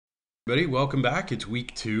Everybody, welcome back. It's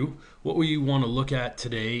week 2. What we want to look at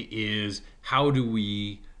today is how do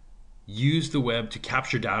we use the web to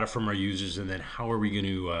capture data from our users, and then how are we going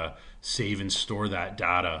to save and store that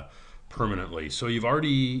data permanently. So you've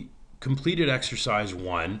already completed exercise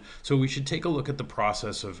 1, so we should take a look at the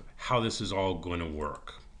process of how this is all going to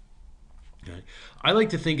work. Okay. I like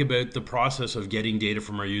to think about the process of getting data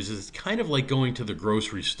from our users. It's kind of like going to the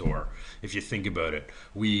grocery store. If you think about it,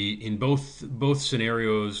 we in both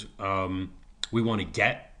scenarios, we want to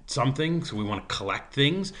get something, so we want to collect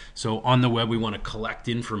things. So on the web, we want to collect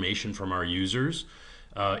information from our users.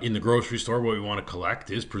 In the grocery store, what we want to collect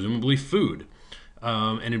is presumably food.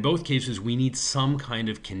 And in both cases, we need some kind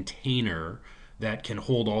of container that can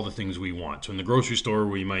hold all the things we want. So in the grocery store,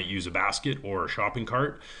 we might use a basket or a shopping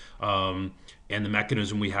cart. And the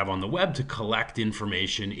mechanism we have on the web to collect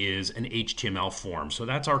information is an HTML form. So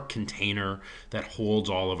that's our container that holds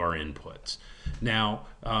all of our inputs. Now,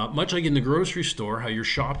 much like in the grocery store, how your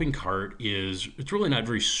shopping cart is, it's really not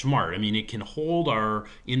very smart. I mean, it can hold our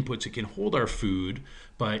inputs, it can hold our food,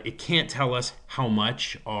 but it can't tell us how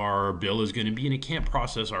much our bill is going to be, and it can't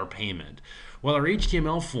process our payment. Well, our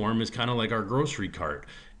HTML form is kind of like our grocery cart.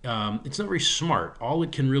 It's not very smart. All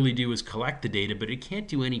it can really do is collect the data, but it can't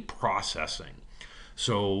do any processing.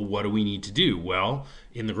 So what do we need to do? Well,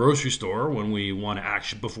 in the grocery store, when we want to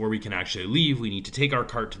actually, before we can actually leave, we need to take our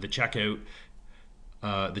cart to the checkout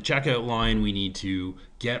line. We need to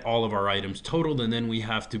get all of our items totaled, and then we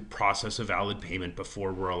have to process a valid payment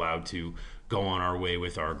before we're allowed to go on our way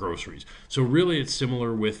with our groceries. So really, it's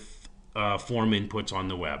similar with form inputs on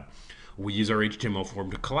the web. We use our HTML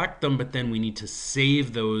form to collect them, but then we need to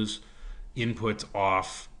save those inputs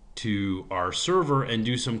off to our server and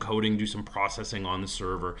do some coding, do some processing on the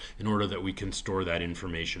server in order that we can store that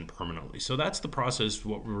information permanently. So that's the process,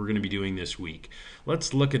 what we're going to be doing this week.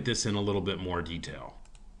 Let's look at this in a little bit more detail.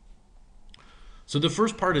 So the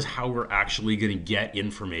first part is how we're actually going to get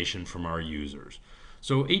information from our users.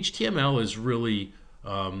 So HTML is really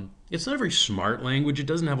it's not a very smart language. It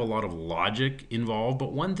doesn't have a lot of logic involved,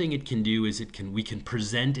 but one thing it can do is we can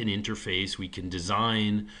present an interface, we can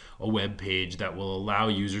design a web page that will allow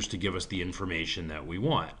users to give us the information that we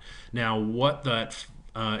want. Now, what that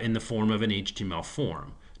in the form of an HTML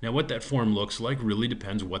form. Now, what that form looks like really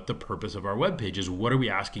depends what the purpose of our web page is. What are we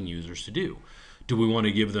asking users to do? Do we want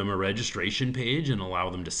to give them a registration page and allow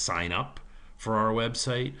them to sign up for our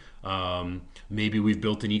website? Maybe we've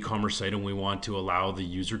built an e-commerce site and we want to allow the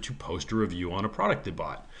user to post a review on a product they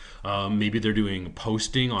bought. Maybe they're doing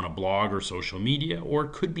posting on a blog or social media, or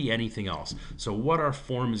it could be anything else. So what our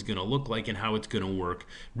form is going to look like and how it's going to work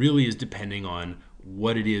really is depending on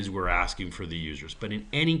what it is we're asking for the users. But in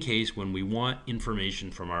any case, when we want information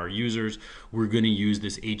from our users, we're going to use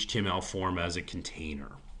this HTML form as a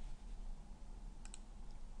container.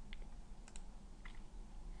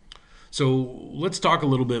 So let's talk a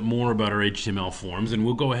little bit more about our HTML forms, and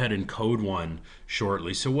we'll go ahead and code one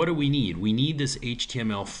shortly. So what do we need? We need this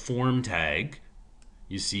HTML form tag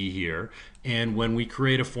you see here, and when we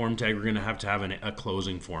create a form tag, we're going to have a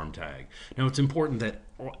closing form tag. Now it's important that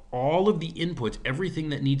all of the inputs, everything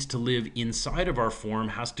that needs to live inside of our form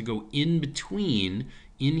has to go in between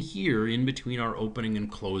our opening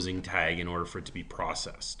and closing tag in order for it to be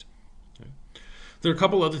processed. There are a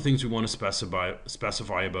couple other things we want to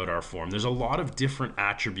specify about our form. There's a lot of different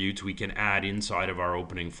attributes we can add inside of our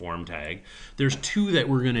opening form tag. There's 2 that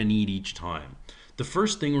we're going to need each time. The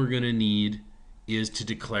first thing we're going to need is to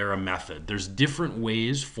declare a method. There's different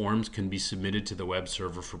ways forms can be submitted to the web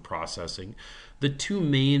server for processing. The 2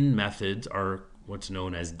 main methods are what's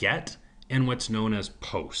known as get and what's known as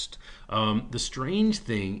post. The strange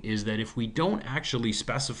thing is that if we don't actually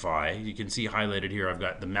specify, you can see highlighted here, I've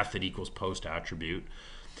got the method equals post attribute.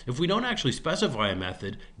 If we don't actually specify a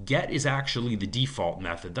method, get is actually the default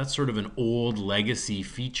method. That's sort of an old legacy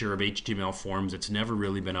feature of HTML forms that's never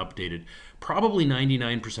really been updated. Probably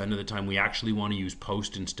 99% of the time we actually want to use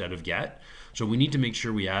post instead of get. So we need to make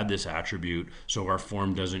sure we add this attribute so our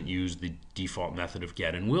form doesn't use the default method of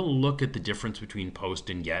get. And we'll look at the difference between post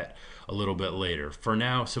and get a little bit later. For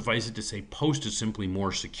now, suffice it to say post is simply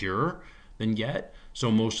more secure than get. So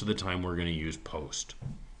most of the time we're going to use post.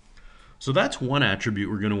 So that's one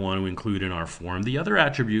attribute we're going to want to include in our form. The other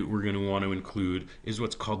attribute we're going to want to include is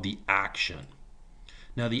what's called the action.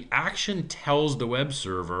 Now the action tells the web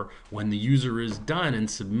server when the user is done and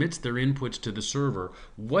submits their inputs to the server,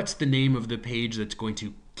 what's the name of the page that's going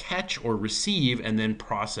to catch or receive and then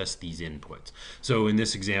process these inputs. So in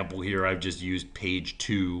this example here, I've just used page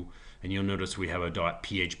 2 And you'll notice we have a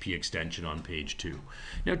 .php extension on page 2.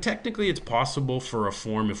 Now technically it's possible for a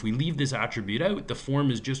form, if we leave this attribute out, the form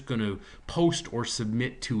is just going to post or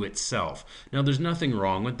submit to itself. Now there's nothing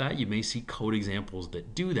wrong with that. You may see code examples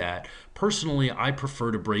that do that. Personally, I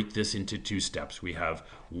prefer to break this into 2 steps. We have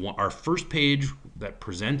our first page that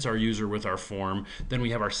presents our user with our form. Then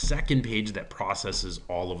we have our second page that processes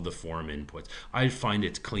all of the form inputs. I find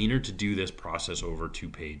it's cleaner to do this process over 2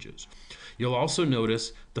 pages. You'll also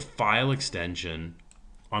notice the file extension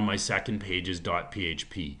on my second page is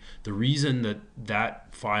 .php. The reason that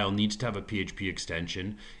that file needs to have a PHP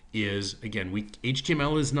extension is, again,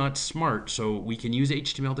 HTML is not smart, so we can use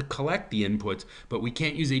HTML to collect the inputs, but we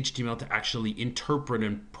can't use HTML to actually interpret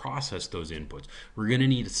and process those inputs. We're going to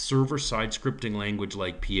need a server-side scripting language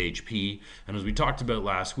like PHP, and as we talked about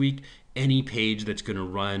last week, any page that's going to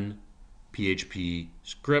run PHP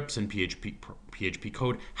scripts and PHP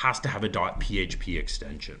code has to have a .php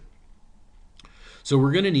extension. So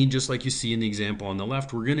we're going to need, just like you see in the example on the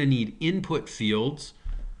left, we're going to need input fields,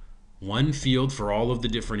 one field for all of the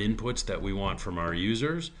different inputs that we want from our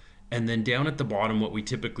users, and then down at the bottom what we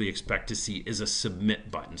typically expect to see is a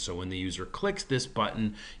submit button. So when the user clicks this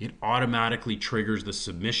button, it automatically triggers the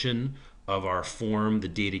submission of our form. The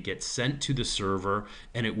data gets sent to the server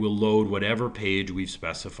and it will load whatever page we've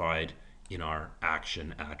specified in our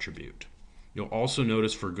action attribute. You'll also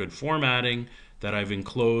notice for good formatting that I've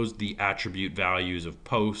enclosed the attribute values of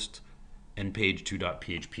post and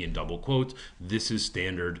page2.php in double quotes. This is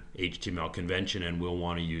standard HTML convention and we'll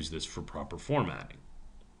want to use this for proper formatting.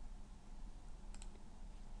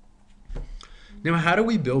 Now, how do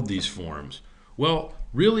we build these forms? Well,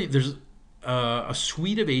 really there's a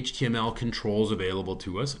suite of HTML controls available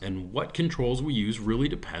to us, and what controls we use really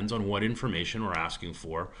depends on what information we're asking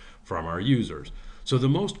for from our users. So the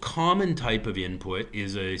most common type of input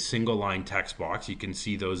is a single line text box. You can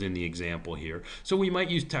see those in the example here. So we might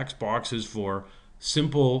use text boxes for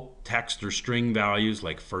simple text or string values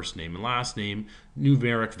like first name and last name,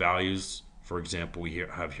 numeric values, for example, we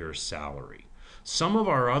have here salary. Some of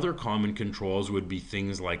our other common controls would be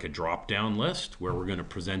things like a drop-down list, where we're going to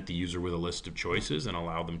present the user with a list of choices and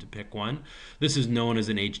allow them to pick one. This is known as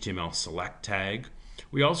an HTML select tag.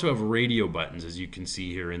 We also have radio buttons, as you can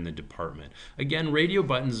see here in the department. Again, radio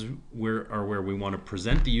buttons are where we want to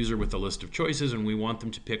present the user with a list of choices and we want them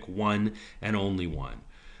to pick one and only one.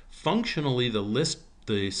 Functionally,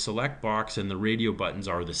 the select box and the radio buttons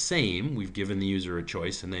are the same. We've given the user a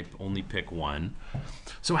choice and they only pick one.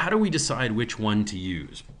 So how do we decide which one to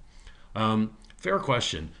use? Fair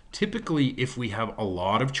question. Typically, if we have a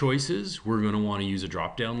lot of choices, we're going to want to use a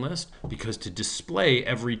drop-down list, because to display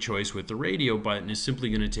every choice with the radio button is simply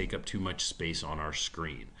going to take up too much space on our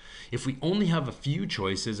screen. If we only have a few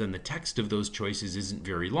choices and the text of those choices isn't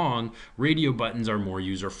very long, radio buttons are more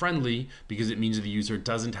user-friendly because it means the user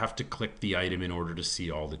doesn't have to click the item in order to see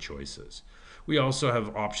all the choices. We also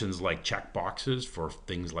have options like checkboxes for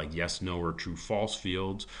things like yes, no, or true, false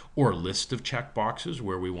fields, or list of checkboxes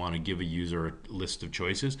where we want to give a user a list of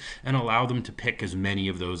choices and allow them to pick as many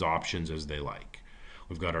of those options as they like.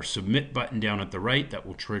 We've got our submit button down at the right that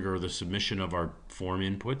will trigger the submission of our form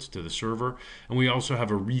inputs to the server, and we also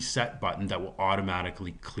have a reset button that will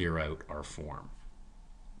automatically clear out our form.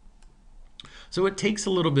 So it takes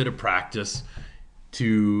a little bit of practice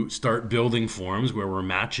to start building forms where we're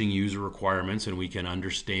matching user requirements and we can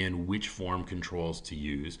understand which form controls to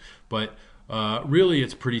use. But really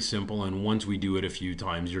it's pretty simple, and once we do it a few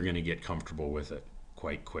times, you're going to get comfortable with it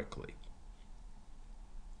quite quickly.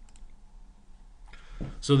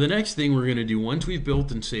 So the next thing we're going to do, once we've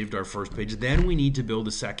built and saved our first page, then we need to build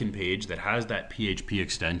a second page that has that PHP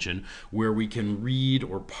extension where we can read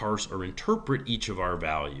or parse or interpret each of our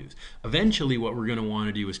values. Eventually what we're going to want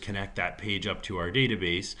to do is connect that page up to our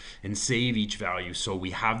database and save each value so we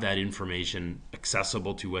have that information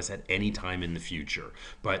accessible to us at any time in the future.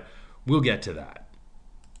 But we'll get to that.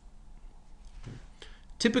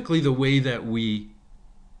 Typically the way that we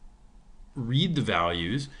read the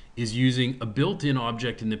values is using a built-in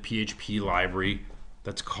object in the PHP library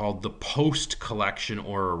that's called the post collection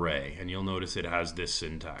or array, and you'll notice it has this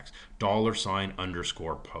syntax,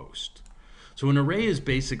 $_post. So an array is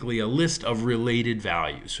basically a list of related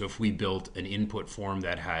values. So if we built an input form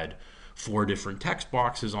that had 4 different text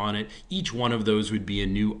boxes on it, each one of those would be a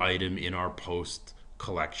new item in our post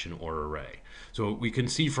collection or array. So we can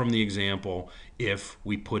see from the example, if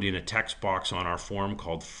we put in a text box on our form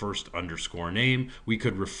called first_name, we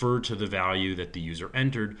could refer to the value that the user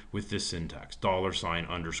entered with this syntax,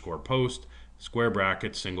 $_post, square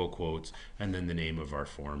brackets, single quotes, and then the name of our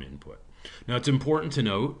form input. Now it's important to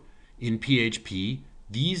note, in PHP,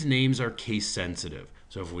 these names are case sensitive.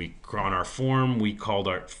 So if we, on our form, we called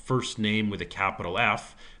our first name with a capital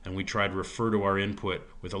F, and we try to refer to our input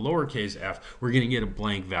with a lowercase f, we're going to get a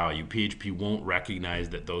blank value. PHP won't recognize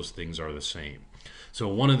that those things are the same. So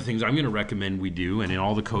one of the things I'm going to recommend we do, and in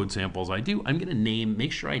all the code samples I do, I'm going to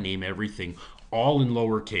make sure I name everything all in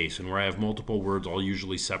lowercase, and where I have multiple words, I'll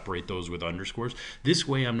usually separate those with underscores. This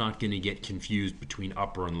way I'm not going to get confused between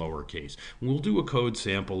upper and lowercase. We'll do a code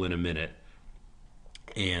sample in a minute,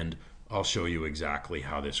 and I'll show you exactly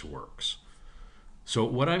how this works. So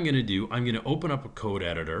what I'm going to do, I'm going to open up a code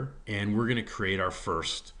editor, and we're going to create our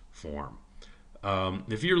first form.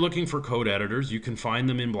 If you're looking for code editors, you can find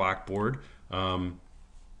them in Blackboard. I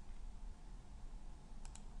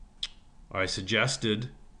suggested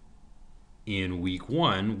in week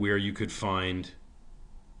 1 where you could find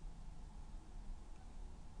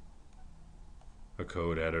a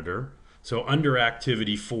code editor. So under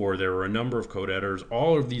activity 4, there are a number of code editors.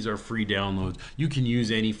 All of these are free downloads. You can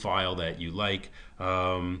use any file that you like.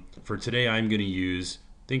 For today, I'm going to use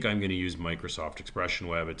Microsoft Expression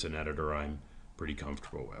Web. It's an editor I'm pretty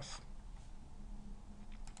comfortable with.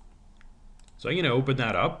 So I'm going to open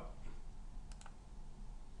that up.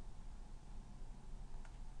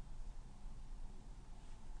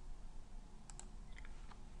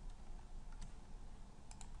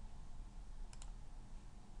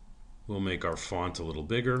 We'll make our font a little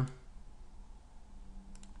bigger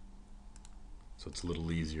so it's a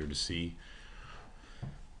little easier to see.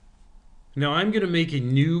 Now I'm going to make a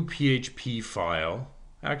new PHP file.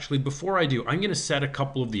 Actually, before I do, I'm going to set a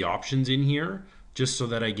couple of the options in here just so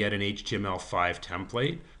that I get an HTML5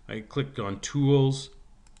 template. I clicked on Tools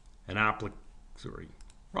and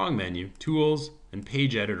Tools and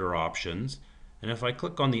Page Editor options. And if I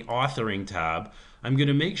click on the Authoring tab, I'm going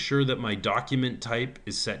to make sure that my document type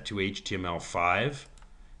is set to HTML5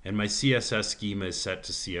 and my CSS schema is set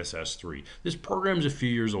to CSS3. This program's a few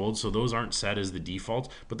years old, so those aren't set as the defaults,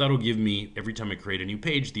 but that'll give me, every time I create a new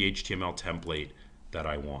page, the HTML template that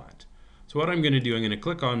I want. So what I'm going to do, I'm going to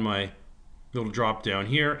click on my little drop down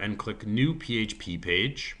here and click New PHP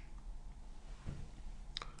Page.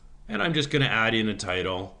 And I'm just going to add in a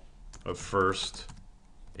title of First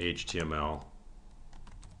HTML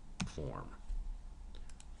Form.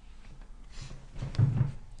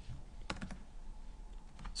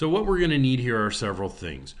 So what we're going to need here are several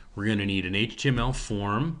things. We're going to need an HTML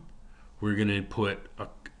form. We're going to put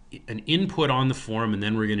an input on the form, and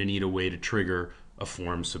then we're going to need a way to trigger a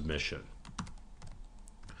form submission.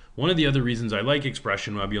 One of the other reasons I like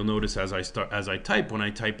Expression Web, you'll notice when I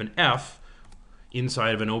type an F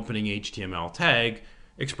inside of an opening HTML tag,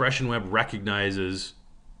 Expression Web recognizes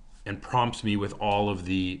and prompts me with all of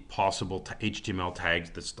the possible HTML tags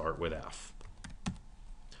that start with F.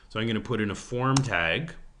 So I'm going to put in a form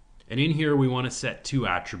tag, and in here we want to set 2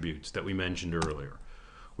 attributes that we mentioned earlier.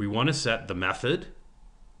 We want to set the method,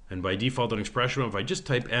 and by default on Expression Web, if I just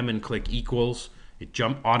type M and click equals, it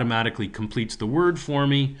automatically completes the word for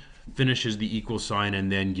me, finishes the equal sign,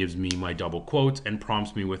 and then gives me my double quotes and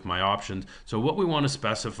prompts me with my options. So what we want to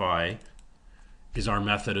specify is our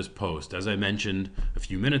method as post. As I mentioned a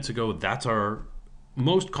few minutes ago, that's our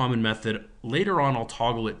most common method. Later on, I'll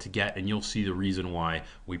toggle it to get, and you'll see the reason why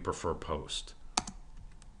we prefer post.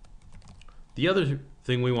 The other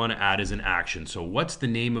thing we want to add is an action. So what's the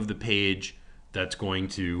name of the page that's going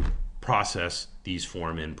to process these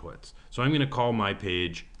form inputs? So I'm going to call my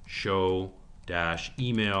page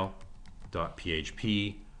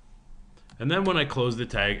show-email.php. And then when I close the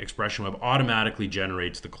tag, Expression Web automatically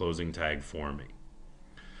generates the closing tag for me.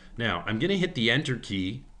 Now, I'm going to hit the Enter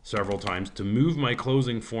key several times to move my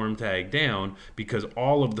closing form tag down, because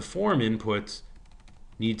all of the form inputs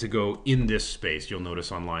need to go in this space. You'll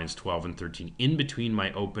notice on lines 12 and 13, in between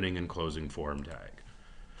my opening and closing form tag.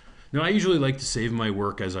 Now, I usually like to save my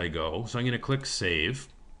work as I go, so I'm going to click Save.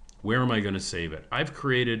 Where am I going to save it? I have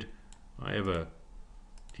a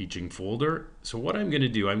teaching folder. So what I'm going to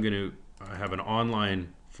do, I have an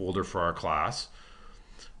online folder for our class.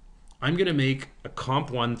 I'm going to make a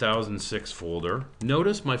COMP1006 folder.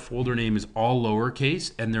 Notice my folder name is all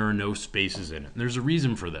lowercase and there are no spaces in it. And there's a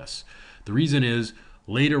reason for this. The reason is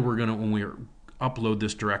later when we upload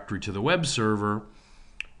this directory to the web server,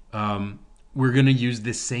 we're going to use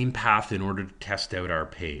this same path in order to test out our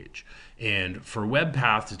page. And for web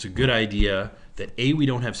paths, it's a good idea that A, we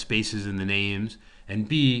don't have spaces in the names, and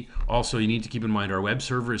B, also you need to keep in mind our web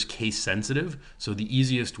server is case sensitive, so the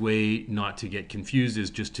easiest way not to get confused is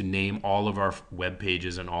just to name all of our web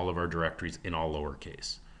pages and all of our directories in all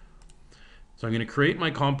lowercase. So I'm going to create my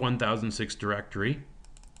COMP1006 directory,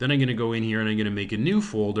 then I'm going to go in here and I'm going to make a new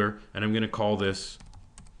folder, and I'm going to call this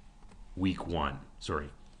week 1. Sorry,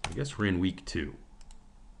 I guess we're in week 2.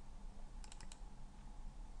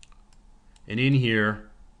 And in here,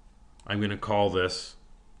 I'm going to call this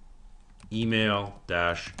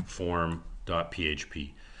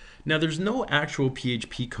email-form.php. Now there's no actual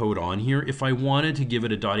PHP code on here. If I wanted to give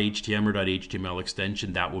it a .htm or .html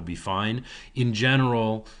extension, that would be fine. In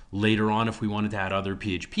general, later on, if we wanted to add other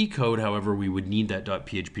PHP code, however, we would need that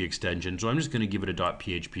 .php extension. So I'm just going to give it a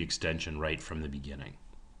 .php extension right from the beginning.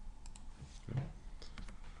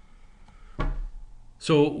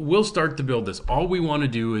 So we'll start to build this. All we want to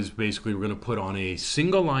do is basically we're going to put on a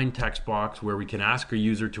single line text box where we can ask our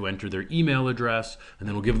user to enter their email address, and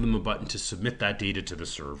then we'll give them a button to submit that data to the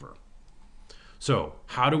server. So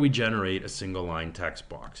how do we generate a single line text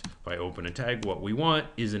box? If I open a tag, what we want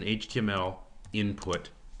is an HTML input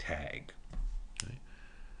tag. Okay.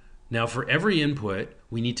 Now for every input,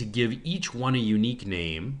 we need to give each one a unique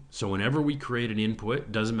name. So whenever we create an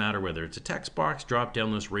input, doesn't matter whether it's a text box, drop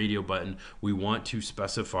down list, radio button, we want to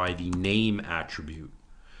specify the name attribute.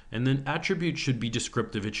 And then attribute should be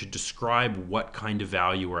descriptive. It should describe what kind of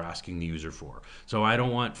value we're asking the user for. So I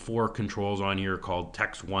don't want 4 controls on here called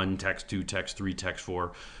text1, text2, text3,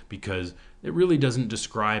 text4, because it really doesn't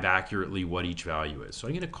describe accurately what each value is. So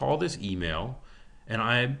I'm going to call this email, and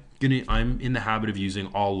I'm in the habit of using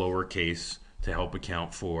all lowercase to help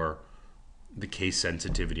account for the case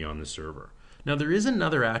sensitivity on the server. Now there is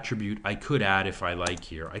another attribute I could add if I like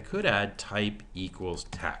here. I could add type equals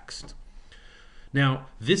text. Now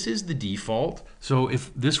this is the default, so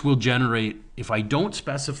if this will generate, if I don't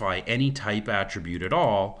specify any type attribute at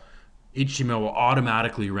all, HTML will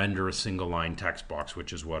automatically render a single line text box,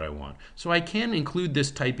 which is what I want. So I can include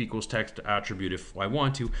this type equals text attribute if I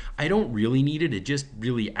want to. I don't really need it. It just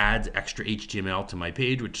really adds extra HTML to my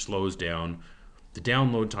page, which slows down the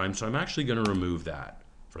download time. So I'm actually going to remove that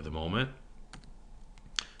for the moment.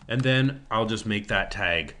 And then I'll just make that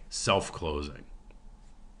tag self-closing.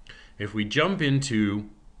 If we jump into,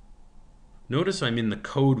 notice I'm in the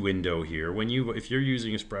code window here. If you're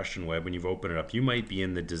using Expression Web, when you've opened it up, you might be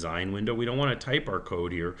in the design window. We don't want to type our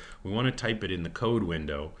code here. We want to type it in the code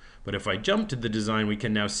window. But if I jump to the design, we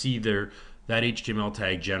can now see there that HTML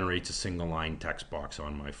tag generates a single line text box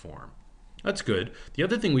on my form. That's good. The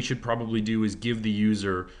other thing we should probably do is give the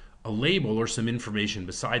user a label or some information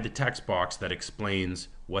beside the text box that explains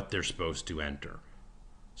what they're supposed to enter.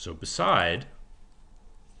 So beside,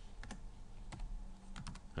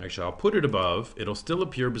 actually, I'll put it above. It'll still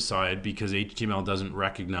appear beside because HTML doesn't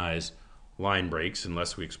recognize line breaks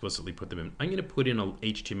unless we explicitly put them in. I'm going to put in a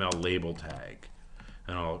HTML label tag.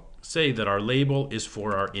 And I'll say that our label is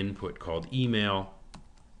for our input called email.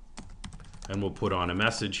 And we'll put on a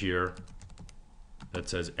message here that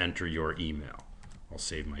says enter your email. I'll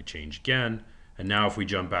save my change again. And now if we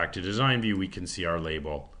jump back to design view, we can see our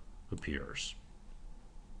label appears.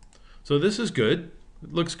 So this is good.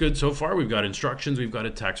 It looks good so far. We've got instructions, we've got a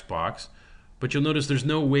text box, but you'll notice there's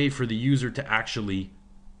no way for the user to actually,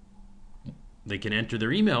 they can enter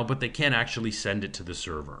their email, but they can't actually send it to the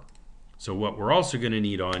server. So what we're also going to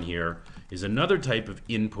need on here is another type of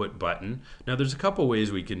input button. Now there's a couple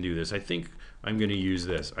ways we can do this. I think I'm going to use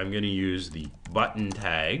this. I'm going to use the button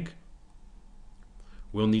tag.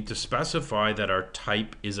 We'll need to specify that our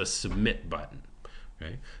type is a submit button.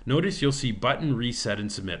 Okay. Notice you'll see button, reset,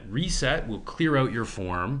 and submit. Reset will clear out your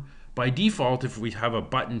form. By default, if we have a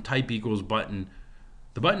button type equals button,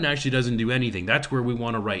 the button actually doesn't do anything. That's where we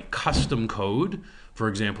want to write custom code, for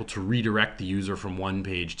example, to redirect the user from one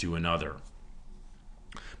page to another.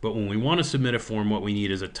 But when we want to submit a form, what we need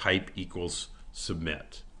is a type equals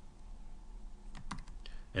submit.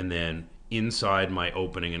 And then inside my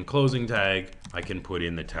opening and closing tag, I can put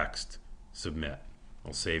in the text submit.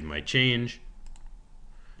 I'll save my change.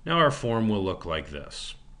 Now our form will look like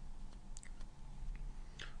this.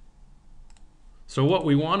 So what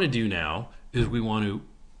we want to do now is we want to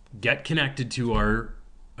get connected to our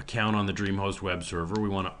account on the DreamHost web server. We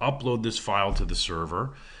want to upload this file to the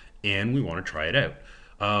server, and we want to try it out.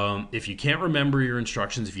 If you can't remember your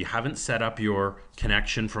instructions, if you haven't set up your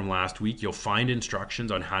connection from last week, you'll find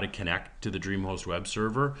instructions on how to connect to the DreamHost web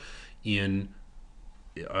server in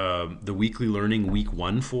the weekly learning week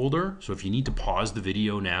 1 folder. So if you need to pause the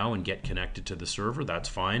video now and get connected to the server, that's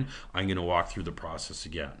fine. I'm going to walk through the process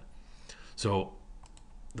again. So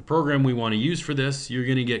the program we want to use for this, you're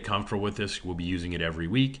going to get comfortable with this, we'll be using it every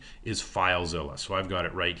week, is FileZilla. So I've got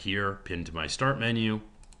it right here pinned to my start menu.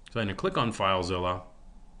 So I'm going to click on FileZilla.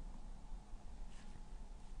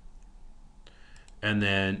 And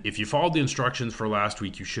then if you followed the instructions for last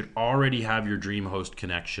week, you should already have your DreamHost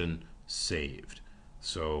connection saved.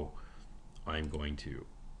 So I'm going to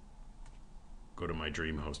go to my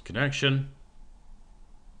DreamHost connection.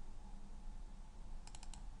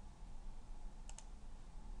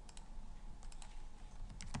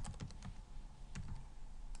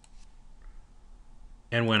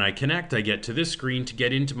 And when I connect, I get to this screen. To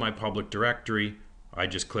get into my public directory, I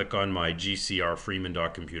just click on my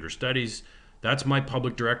GCR-Freeman.Computer Studies. That's my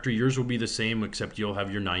public directory. Yours will be the same, except you'll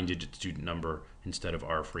have your 9-digit student number instead of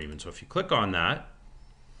R. Freeman. So if you click on that,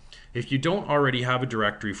 if you don't already have a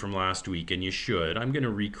directory from last week, and you should, I'm going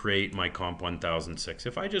to recreate my COMP1006.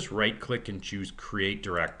 If I just right-click and choose Create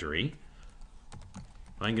Directory,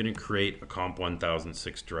 I'm going to create a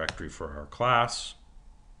COMP1006 directory for our class.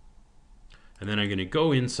 And then I'm going to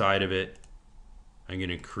go inside of it. I'm going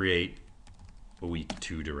to create a week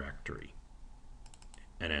 2 directory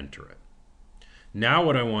and enter it. Now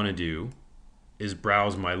what I want to do is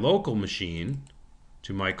browse my local machine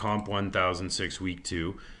to my COMP1006 week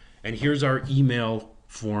 2. And here's our email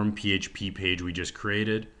form PHP page we just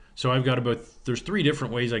created. So I've got there's 3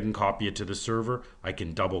 different ways I can copy it to the server. I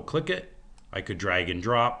can double click it, I could drag and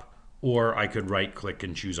drop, or I could right click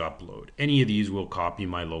and choose upload. Any of these will copy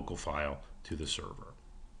my local file to the server.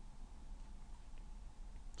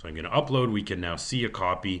 So I'm going to upload. We can now see a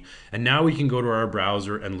copy, and now we can go to our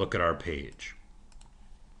browser and look at our page.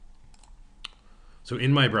 So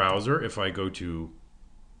in my browser, if I go to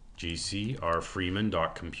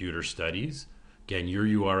GCR-Freeman.Computer Studies, again, your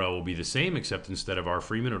URL will be the same, except instead of R.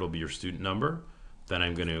 Freeman, it'll be your student number. Then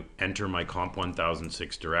I'm going to enter my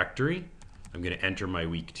COMP1006 directory. I'm going to enter my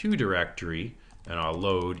week 2 directory, and I'll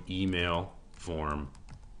load email form.php.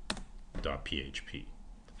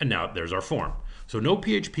 And now there's our form. So no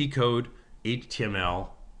PHP code, HTML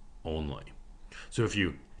only. So if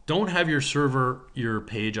you don't have your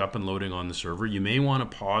page up and loading on the server, you may want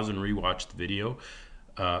to pause and rewatch the video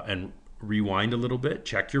and rewind a little bit,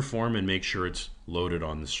 check your form, and make sure it's loaded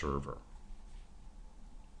on the server.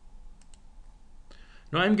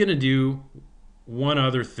 Now I'm going to do one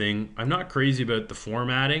other thing. I'm not crazy about the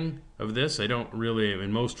formatting of this. I don't really,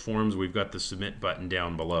 in most forms we've got the submit button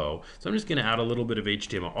down below. So I'm just going to add a little bit of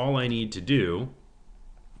HTML. All I need to do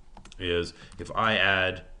is, if I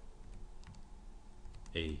add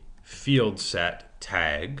a field set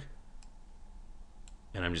tag,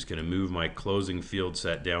 and I'm just going to move my closing field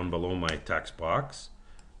set down below my text box,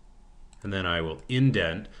 and then I will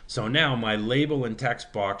indent. So now my label and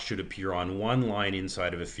text box should appear on one line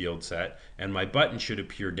inside of a field set, and my button should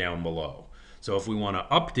appear down below. So if we want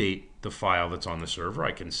to update the file that's on the server,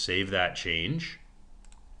 I can save that change,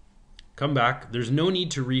 come back. There's no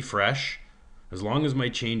need to refresh. As long as my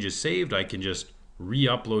change is saved, I can just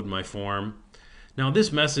re-upload my form. Now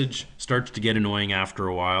this message starts to get annoying after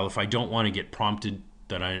a while. If I don't want to get prompted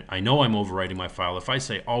that I know I'm overwriting my file, if I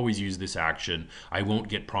say always use this action, I won't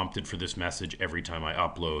get prompted for this message every time I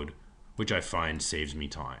upload, which I find saves me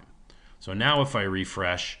time. So now if I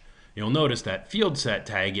refresh, you'll notice that field set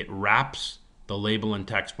tag, it wraps the label and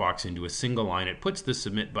text box into a single line. It puts the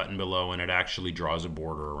submit button below, and it actually draws a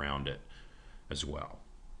border around it as well.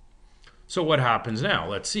 So what happens now?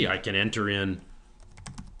 Let's see. I can enter in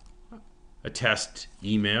a test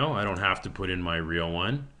email. I don't have to put in my real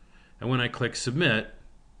one. And when I click submit,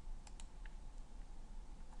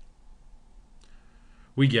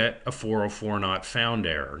 we get a 404 not found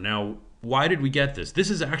error. Now, why did we get this? This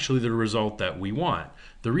is actually the result that we want.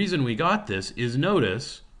 The reason we got this is,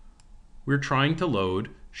 notice, we're trying to load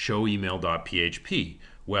showemail.php.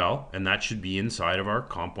 Well, and that should be inside of our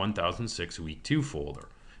COMP1006 week 2 folder.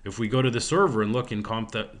 If we go to the server and look in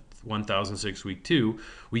COMP1006 week 2,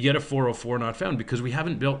 we get a 404 not found because we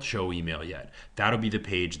haven't built show email yet. That'll be the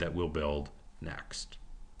page that we'll build next.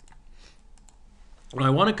 And I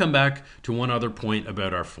want to come back to one other point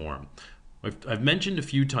about our form. I've mentioned a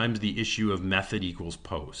few times the issue of method equals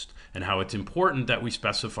post and how it's important that we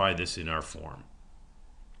specify this in our form.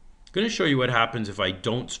 I'm going to show you what happens if I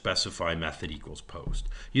don't specify method equals post.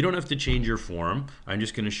 You don't have to change your form. I'm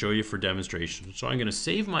just going to show you for demonstration. So I'm going to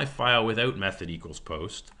save my file without method equals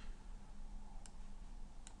post.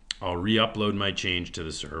 I'll re-upload my change to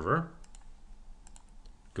the server.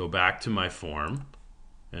 Go back to my form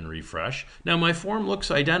and refresh. Now my form looks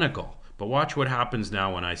identical, but watch what happens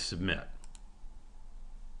now when I submit.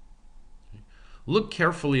 Look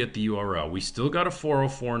carefully at the URL. We still got a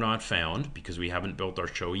 404 not found because we haven't built our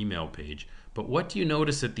show email page. But what do you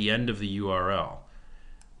notice at the end of the URL?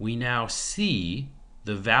 We now see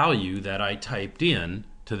the value that I typed in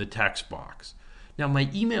to the text box. Now my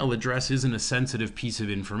email address isn't a sensitive piece of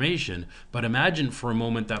information, but imagine for a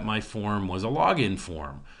moment that my form was a login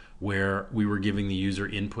form where we were giving the user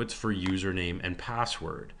inputs for username and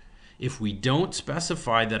password. If we don't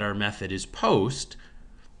specify that our method is post,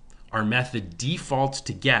 our method defaults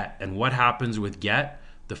to get, and what happens with get?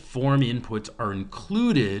 The form inputs are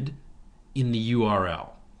included in the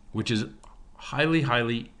URL, which is highly,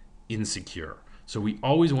 highly insecure. So we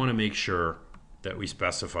always want to make sure that we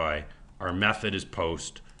specify our method is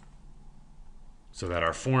post so that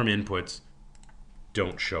our form inputs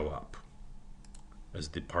don't show up as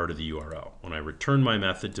the part of the URL. When I return my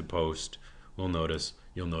method to post, you'll notice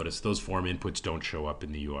those form inputs don't show up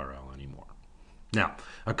in the URL anymore. Now,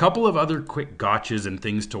 a couple of other quick gotchas and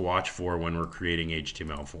things to watch for when we're creating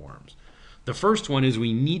HTML forms. The first one is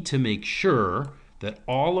we need to make sure that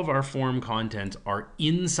all of our form contents are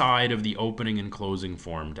inside of the opening and closing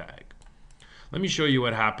form tag. Let me show you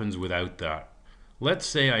what happens without that. Let's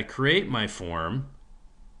say I create my form,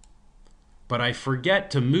 but I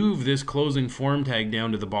forget to move this closing form tag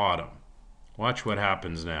down to the bottom. Watch what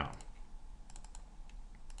happens now.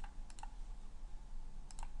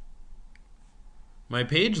 My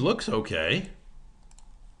page looks okay,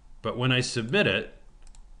 but when I submit it,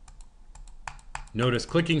 notice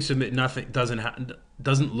clicking submit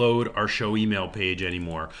doesn't load our show email page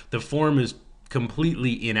anymore. The form is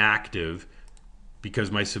completely inactive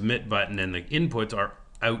because my submit button and the inputs are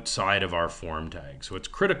outside of our form tag. So it's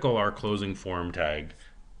critical our closing form tag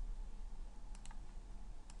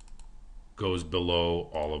goes below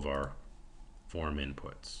all of our form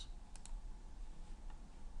inputs.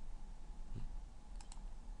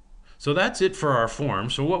 So that's it for our form.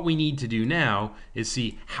 So what we need to do now is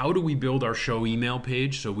see how do we build our show email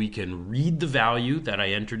page so we can read the value that I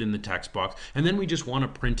entered in the text box, and then we just want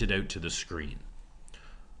to print it out to the screen.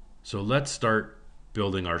 So let's start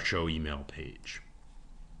building our show email page.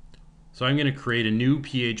 So I'm going to create a new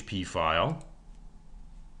PHP file.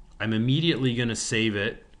 I'm immediately going to save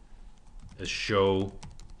it as show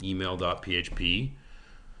email.php.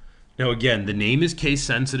 Now again, the name is case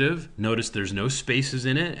sensitive. Notice there's no spaces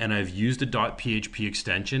in it, and I've used a .php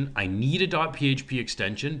extension. I need a .php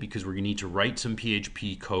extension because we're going to need to write some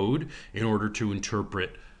PHP code in order to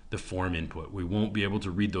interpret the form input. We won't be able to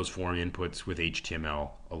read those form inputs with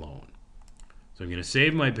HTML alone. So I'm going to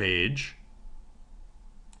save my page.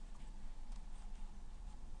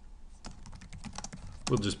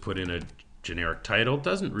 We'll just put in a generic title. It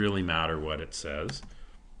doesn't really matter what it says.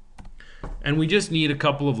 And we just need a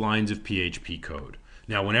couple of lines of PHP code.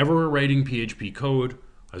 Now, whenever we're writing PHP code,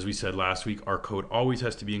 as we said last week, our code always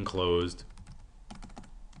has to be enclosed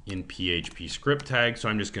in PHP script tag. So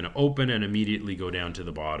I'm just going to open and immediately go down to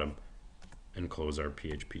the bottom and close our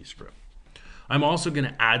PHP script. I'm also going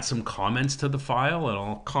to add some comments to the file, and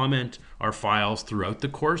I'll comment our files throughout the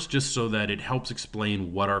course just so that it helps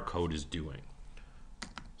explain what our code is doing.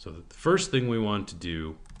 So the first thing we want to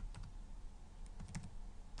do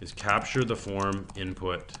is capture the form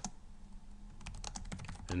input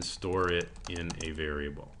and store it in a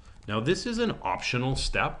variable. Now this is an optional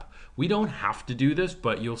step. We don't have to do this,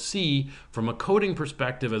 but you'll see from a coding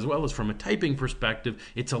perspective as well as from a typing perspective,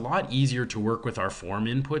 it's a lot easier to work with our form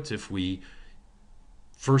inputs if we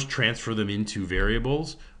first transfer them into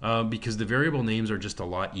variables because the variable names are just a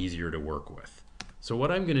lot easier to work with. So what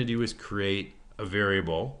I'm going to do is create a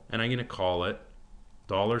variable, and I'm going to call it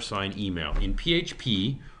 $email. In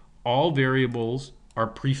PHP, all variables are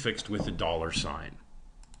prefixed with a $.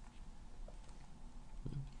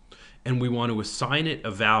 And we want to assign it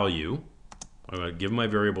a value. I'm going to give my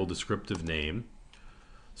variable descriptive name.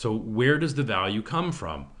 So where does the value come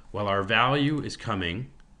from? Well, our value is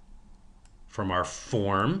coming from our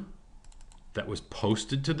form that was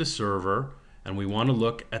posted to the server, and we want to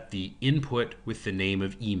look at the input with the name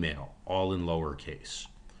of email, all in lowercase.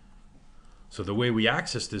 So the way we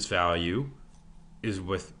access this value is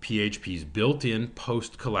with PHP's built-in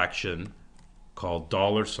post collection called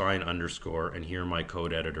 $_, and here my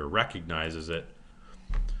code editor recognizes it.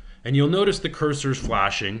 And you'll notice the cursor's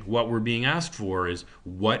flashing. What we're being asked for is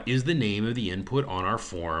what is the name of the input on our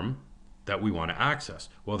form that we want to access?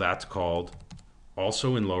 Well, that's called,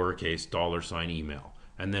 also in lowercase, $email.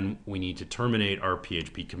 And then we need to terminate our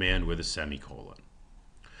PHP command with a semicolon.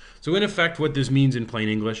 So in effect, what this means in plain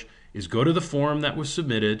English is go to the form that was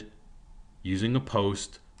submitted using a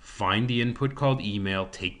post, find the input called email,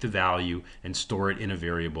 take the value, and store it in a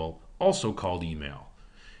variable also called email.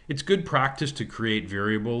 It's good practice to create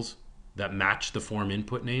variables that match the form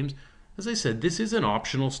input names. As I said, this is an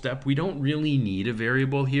optional step. We don't really need a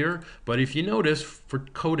variable here, but if you notice for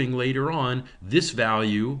coding later on, this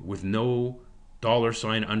value with no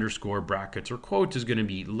 $_, brackets, or quotes is going to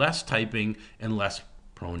be less typing and less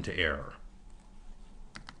prone to error.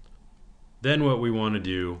 Then what we want to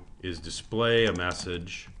do is display a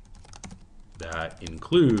message that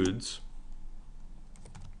includes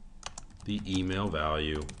the email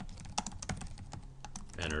value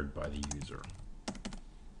entered by the user.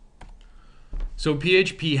 So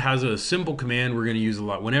PHP has a simple command we're going to use a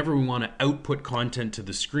lot. Whenever we want to output content to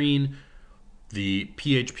the screen, the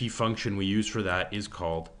PHP function we use for that is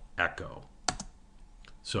called echo.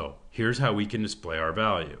 So here's how we can display our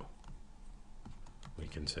value. We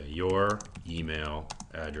can say your email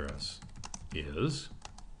address is,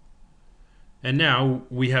 and now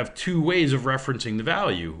we have two ways of referencing the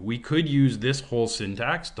value. We could use this whole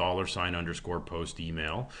syntax, $_post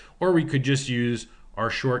email, or we could just use our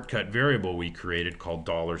shortcut variable we created called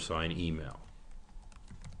 $email.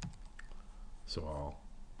 So I'll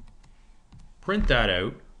print that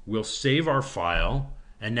out. We'll save our file,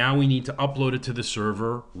 and now we need to upload it to the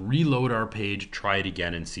server, reload our page, try it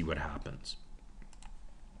again, and see what happens.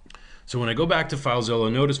 So when I go back to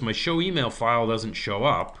FileZilla, notice my show email file doesn't show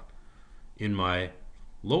up in my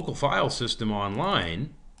local file system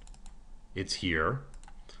online. It's here.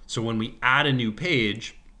 So when we add a new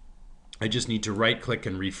page, I just need to right click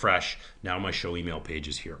and refresh. Now my show email page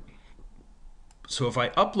is here. So if I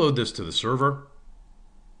upload this to the server,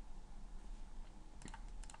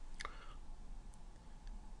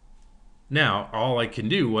 now all I can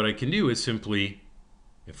do, what I can do is simply,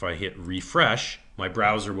 if I hit refresh, my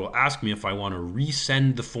browser will ask me if I want to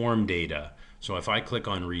resend the form data. So if I click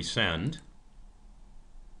on resend,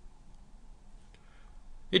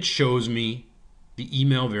 it shows me the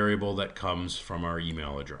email variable that comes from our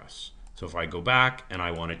email address. So if I go back and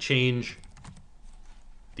I want to change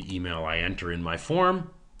the email I enter in my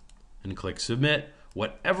form and click submit,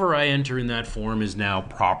 whatever I enter in that form is now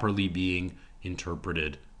properly being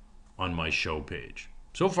interpreted on my show page.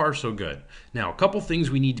 So far, so good. Now, a couple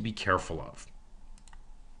things we need to be careful of.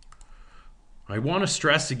 I want to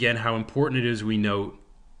stress again how important it is we note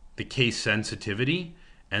the case sensitivity,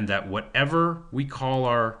 and that whatever we call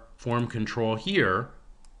our form control here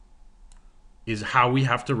is how we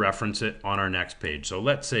have to reference it on our next page. So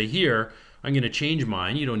let's say here, I'm going to change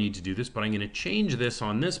mine. You don't need to do this, but I'm going to change this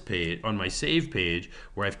on this page, on my save page,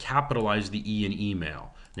 where I've capitalized the E in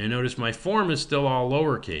email. Now notice my form is still all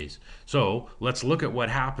lowercase. So let's look at what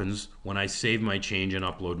happens when I save my change and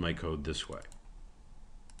upload my code this way.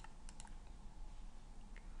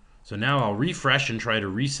 So now I'll refresh and try to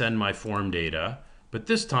resend my form data, but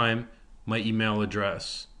this time my email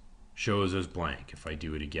address shows as blank if I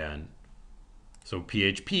do it again. So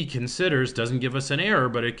PHP considers, doesn't give us an error,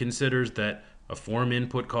 but it considers that a form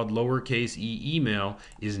input called lowercase e email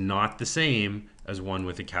is not the same as one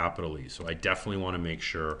with a capital E. So I definitely want to make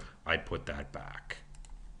sure I put that back.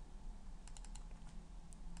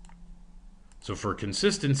 So for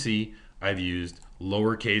consistency, I've used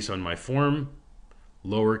lowercase on my form,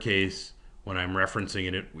 lowercase when I'm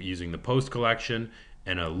referencing it using the post collection,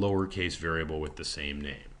 and a lowercase variable with the same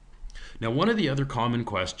name. Now, one of the other common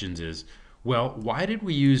questions is, well, why did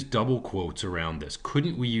we use double quotes around this?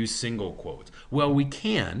 Couldn't we use single quotes? Well, we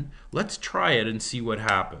can. Let's try it and see what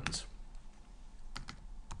happens.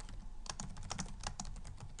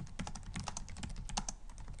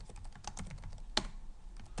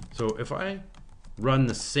 So if I run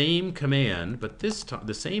the same command, but this time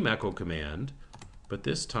the same echo command, but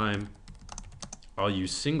this time I'll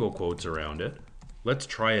use single quotes around it. Let's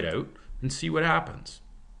try it out and see what happens.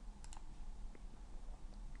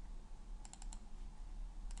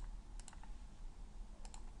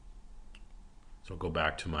 So I'll go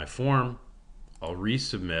back to my form. I'll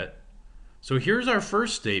resubmit. So here's our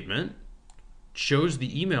first statement. It shows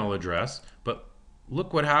the email address, but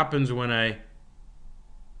look what happens when I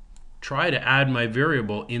try to add my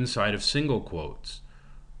variable inside of single quotes.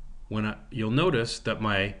 You'll notice that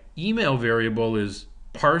my email variable is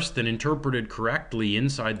parsed and interpreted correctly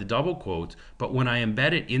inside the double quotes, but when I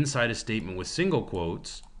embed it inside a statement with single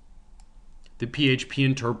quotes, the PHP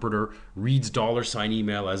interpreter reads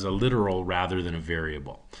 $email as a literal rather than a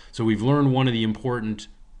variable. So we've learned one of the important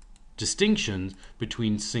distinctions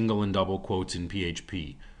between single and double quotes in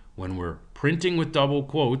PHP. When we're printing with double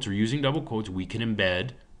quotes or using double quotes, we can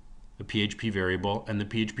embed a PHP variable, and the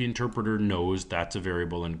PHP interpreter knows that's a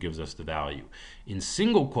variable and gives us the value. In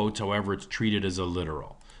single quotes, however, it's treated as a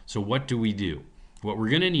literal. So what do? What we're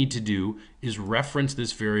going to need to do is reference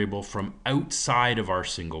this variable from outside of our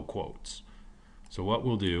single quotes. So what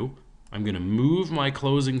we'll do, I'm going to move my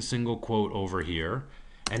closing single quote over here,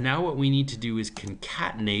 and now what we need to do is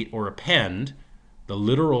concatenate or append the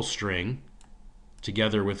literal string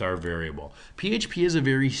together with our variable. PHP is a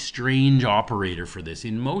very strange operator for this.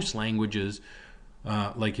 In most languages,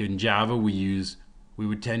 like in Java, we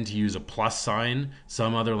would tend to use a plus sign.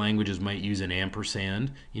 Some other languages might use an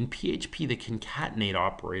ampersand. In PHP, the concatenate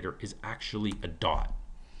operator is actually a dot.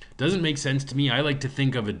 Doesn't make sense to me. I like to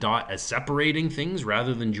think of a dot as separating things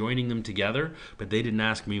rather than joining them together, but they didn't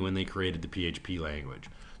ask me when they created the PHP language.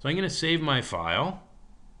 So I'm going to save my file.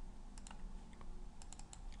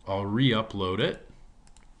 I'll re-upload it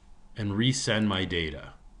and resend my data.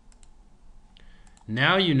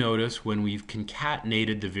 Now you notice when we've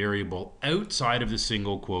concatenated the variable outside of the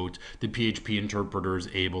single quote, the PHP interpreter is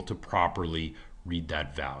able to properly read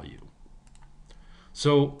that value.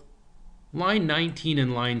 So line 19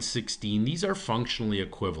 and line 16, these are functionally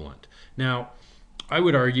equivalent. Now, I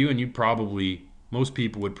would argue, and most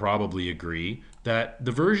people would probably agree, that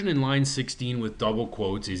the version in line 16 with double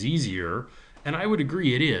quotes is easier, and I would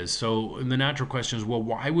agree it is. So the natural question is, well,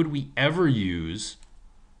 why would we ever use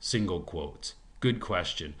single quotes? Good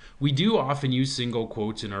question. We do often use single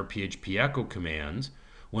quotes in our PHP echo commands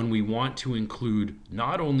when we want to include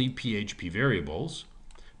not only PHP variables,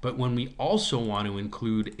 but when we also want to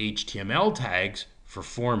include HTML tags for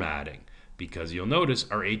formatting, because you'll notice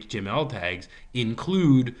our HTML tags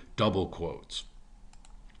include double quotes.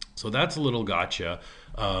 So that's a little gotcha.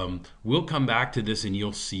 We'll come back to this and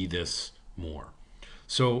you'll see this more.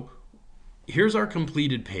 So here's our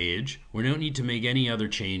completed page. We don't need to make any other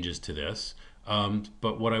changes to this.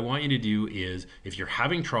 But what I want you to do is, if you're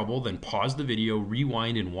having trouble, then pause the video,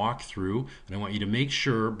 rewind and walk through. And I want you to make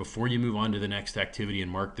sure, before you move on to the next activity and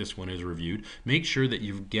mark this one as reviewed, make sure that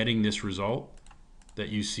you're getting this result that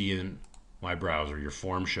you see in my browser. Your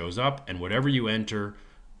form shows up, and whatever you enter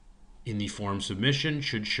in the form submission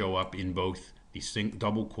should show up in both the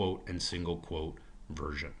double quote and single quote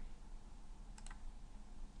version.